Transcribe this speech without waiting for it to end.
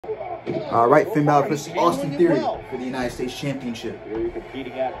All right, Finn Balor versus Austin Theory for the United States Championship. Theory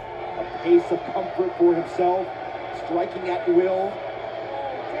competing at a pace of comfort for himself, striking at will.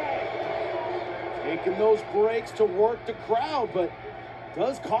 Taking those breaks to work the crowd, but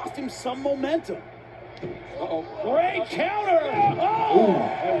does cost him some momentum. Uh-oh. Great counter! Oh!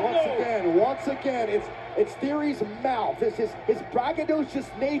 And once again, it's Theory's mouth. It's his braggadocious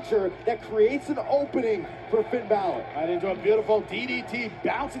nature that creates an opening for Finn Balor. Right into a beautiful DDT,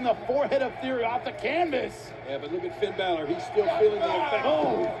 bouncing the forehead of Theory off the canvas. Yeah, but look at Finn Balor. He's still feeling the effect.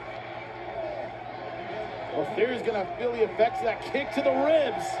 Oh! Well, Theory's going to feel the effects of that kick to the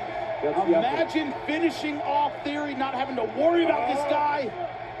ribs. Imagine finishing off Theory, not having to worry about this guy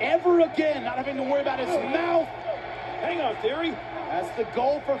ever again, not having to worry about his mouth. Hang on, Theory. That's the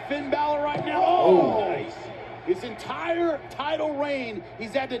goal for Finn Balor right now. Oh, nice. His entire title reign,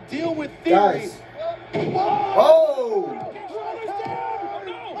 he's had to deal with Theory. Guys. Oh!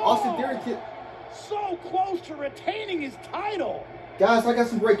 Austin Theory kid. So close to retaining his title. Guys, I got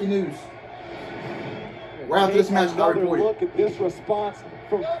some breaking news. Right after this match, I reported. Look at this response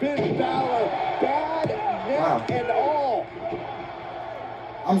from Finn Balor. Bad neck and all.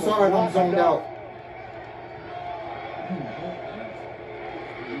 I'm sorry if I'm zoned out.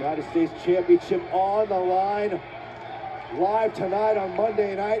 United States Championship on the line. Live tonight on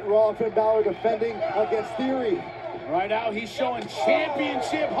Monday Night Raw. Finn Balor defending against Theory. Right now he's showing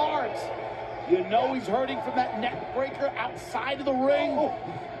championship heart. You know he's hurting from that neck breaker outside of the ring.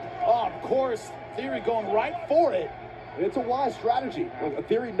 Oh, of course, Theory going right for it. It's a wise strategy.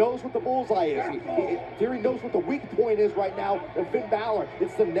 Theory knows what the bullseye is. Theory knows what the weak point is right now of Finn Balor.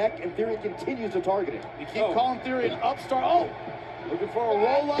 It's the neck, and Theory continues to target it. You keep calling Theory an upstart. Oh, looking for a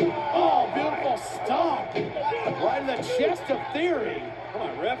roll-up. Oh, beautiful stomp. Right in the chest of Theory. Come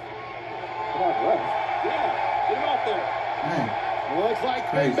on, ref. Come on, ref. Yeah, get him out there. Man. Looks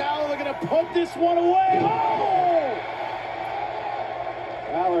like Finn Balor looking to put this one away. Oh!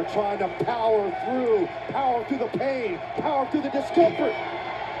 Balor trying to power through the pain, power through the discomfort.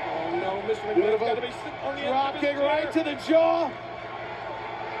 Oh no, Mr. McMahon's got to be sitting on the drop kick right to the jaw.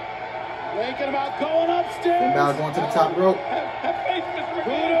 Thinking about going upstairs. Finn Balor going to the top rope. Have faith, Mr.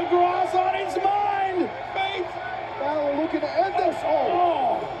 Coup McMahon. de grace on his mind. Faith. Balor looking to end this.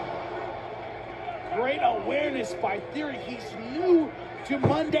 Oh. Great awareness by Theory. He's new to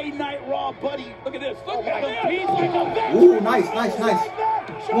Monday Night Raw, buddy. Look at this. Look at this. Ooh, nice.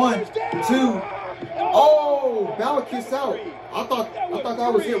 1, 2. Oh, Balor kicks out. I thought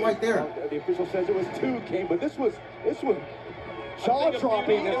that was it right there. The official says it was 2, King, but this was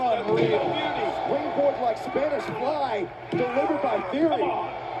jaw-dropping and unreal. Springboard like Spanish fly delivered by Theory.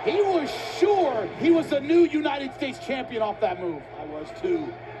 He was sure he was the new United States champion off that move. I was too.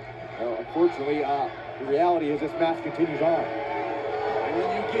 Well, unfortunately, the reality is this match continues on. When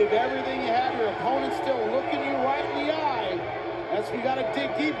you give everything you have, your opponent's still looking you right in the eye. That's when you got to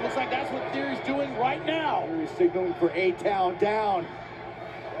dig deep. Looks like that's what Theory's doing right now. Theory's signaling for A-Town down.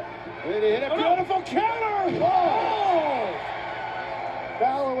 They hit a beautiful counter. Oh!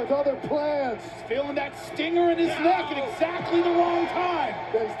 Balor with other plans. He's feeling that stinger in his neck at exactly the wrong time.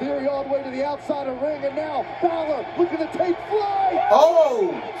 Sends Theory all the way to the outside of the ring, and now Balor looking to take flight.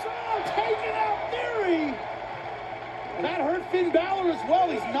 Oh! Taking out Theory. That hurt Finn Balor as well.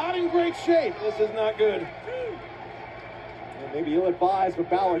 He's not in great shape. This is not good. Maybe ill-advised, but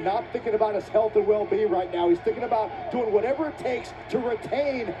Balor not thinking about his health and well-being right now. He's thinking about doing whatever it takes to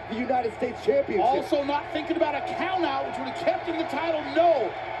retain the United States Championship. Also not thinking about a count-out, which would have kept him the title. No.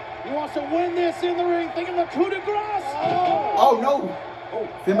 He wants to win this in the ring, thinking the coup de grace. Oh, no.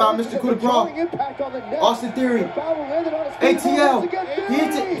 Finn Balor missed the coup de grace. Austin Theory. ATL. He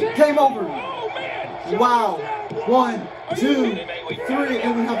hits it. Game over. Wow. 1, 2, 3,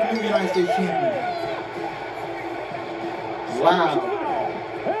 and we have the new United States champion. Wow.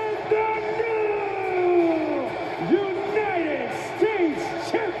 And the new United States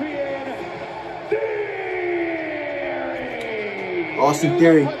champion, Theory. Austin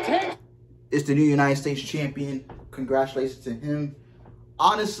Theory is the new United States champion. Congratulations to him.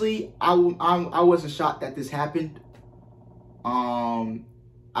 Honestly, I wasn't shocked that this happened. I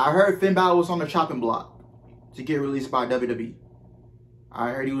heard Finn Balor was on the chopping block to get released by WWE. I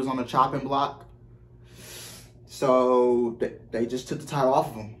heard he was on the chopping block. So they just took the title off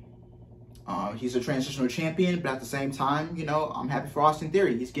of him. He's a transitional champion, but at the same time, you know, I'm happy for Austin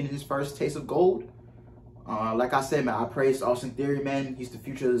Theory. He's getting his first taste of gold. Like I said, man, I praise Austin Theory, man. He's the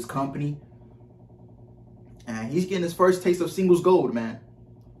future of this company. And he's getting his first taste of singles gold, man.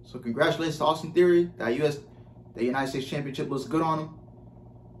 So congratulations to Austin Theory. The United States Championship looks good on him.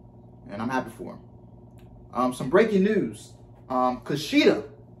 And I'm happy for him. Some breaking news. Kushida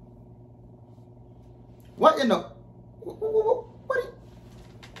What in the? What?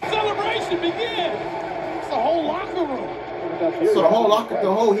 Celebration begins. It's the whole locker room. So the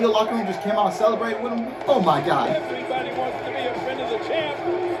whole heel locker room just came out and celebrated with him. Oh my God! Everybody wants to be a friend of the champ.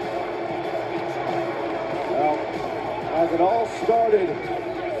 Well, as it all started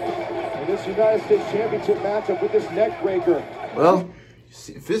in this United States Championship matchup with this neck breaker. Well,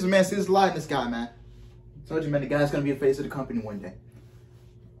 if this man sees a lot in this guy, man. I told you, man, the guy's gonna be the face of the company one day.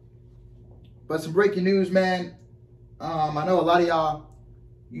 But some breaking news, man. I know a lot of y'all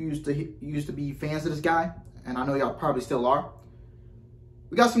used to be fans of this guy, and I know y'all probably still are.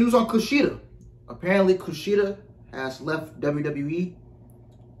 We got some news on Kushida. Apparently, Kushida has left WWE.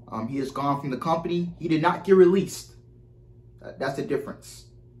 He has gone from the company. He did not get released. That's the difference.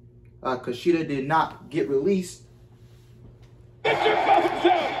 Kushida did not get released. Get your phones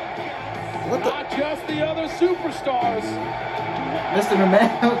out. Not just the other superstars. Mr.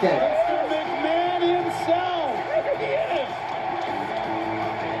 McMahon? Okay. Mr. McMahon himself. He is.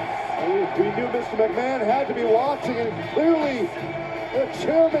 We knew Mr. McMahon had to be watching, and clearly the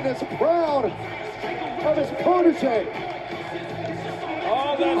chairman is proud of his protege.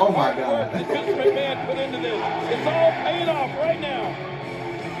 All that Oh my hard God. work that Mr. McMahon put into this, it's all paid off right now.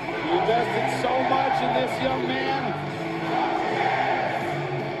 He invested so much in this young man.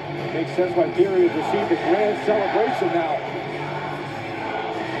 Makes sense why Theory has received a grand celebration now.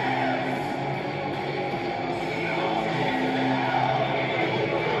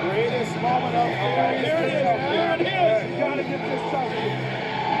 Greatest moment of Theory. There it is. There it is. You gotta get this something.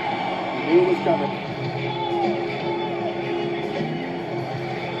 Knew it was coming.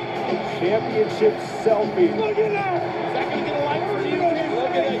 Championship selfie. Look at that. Is that going to get a like for you? Look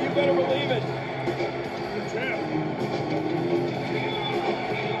at that. You better believe it.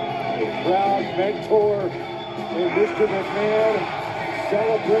 A proud mentor in Mr. McMahon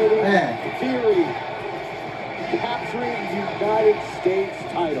celebrating Theory capturing the United States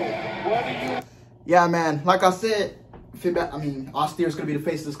title. What do you... Yeah, man. Like I said, Austin Theory is going to be the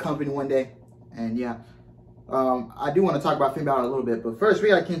face of this company one day. And yeah, I do want to talk about Finn Balor a little bit. But first, we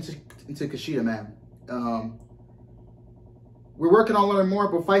got to get into Kushida, man. We're working on learning more,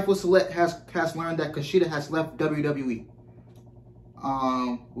 but Fightful Select has learned that Kushida has left WWE.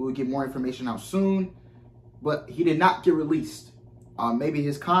 We'll get more information out soon. But he did not get released. Maybe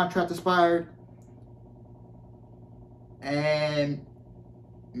his contract expired. And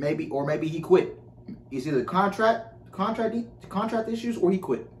maybe he quit. It's either contract issues or he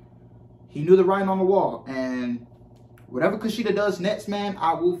quit. He knew the writing on the wall, and whatever Kushida does next, man,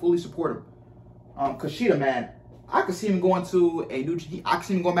 I will fully support him. Kushida, man, I could see him going to I could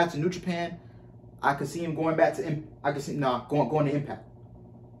see him going back to New Japan. I could see him going back to going to Impact.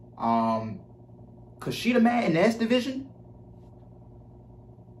 Kushida, man, in the S division,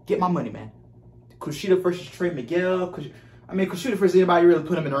 get my money, man. Kushida versus Trey Miguel. Kushida versus anybody really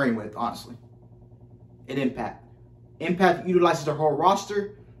put him in the ring with, honestly. At Impact. Impact utilizes their whole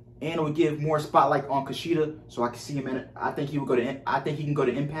roster, and it would give more spotlight on Kushida, so I can see him in it. I think he can go to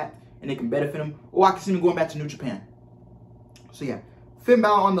Impact, and it can benefit him. Or I can see him going back to New Japan. So yeah, Finn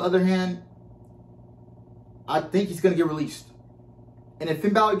Balor, on the other hand, I think he's gonna get released. And if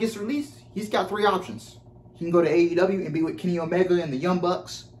Finn Balor gets released, he's got three options. He can go to AEW and be with Kenny Omega and the Young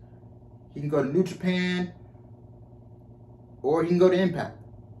Bucks. He can go to New Japan, or he can go to Impact.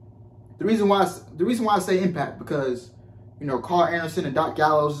 The reason why I say Impact, because you know Carl Anderson and Doc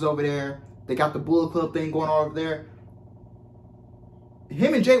Gallows is over there. They got the Bullet Club thing going on over there.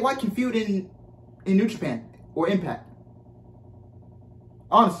 Him and Jay White can feud in New Japan or Impact.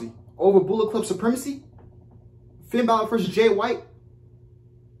 Honestly, over Bullet Club supremacy, Finn Balor versus Jay White.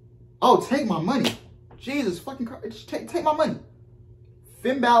 Oh, take my money. Jesus fucking Christ. Just take my money.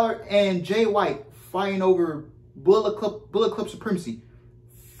 Finn Balor and Jay White fighting over Bullet Club supremacy.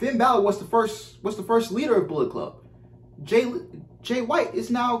 Finn Balor was the first leader of Bullet Club. Jay White is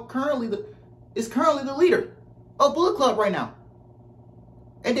now currently the leader of Bullet Club right now.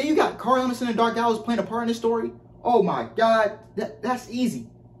 And then you got Carl Anderson and Dark Gallows playing a part in this story. Oh my God, that's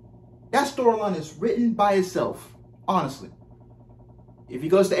easy. That storyline is written by itself, honestly. If he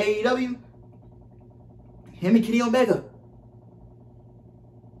goes to AEW, him and Kenny Omega,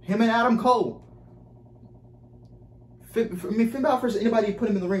 him and Adam Cole. Finn Balor versus anybody you put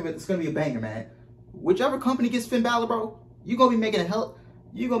him in the ring with, it's gonna be a banger, man. Whichever company gets Finn Balor, bro, you're gonna be making a hell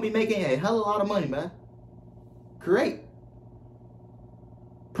of a lot of money, man. Great.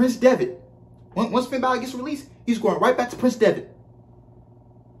 Prince Devitt. Once Finn Balor gets released, he's going right back to Prince Devitt.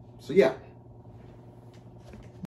 So yeah.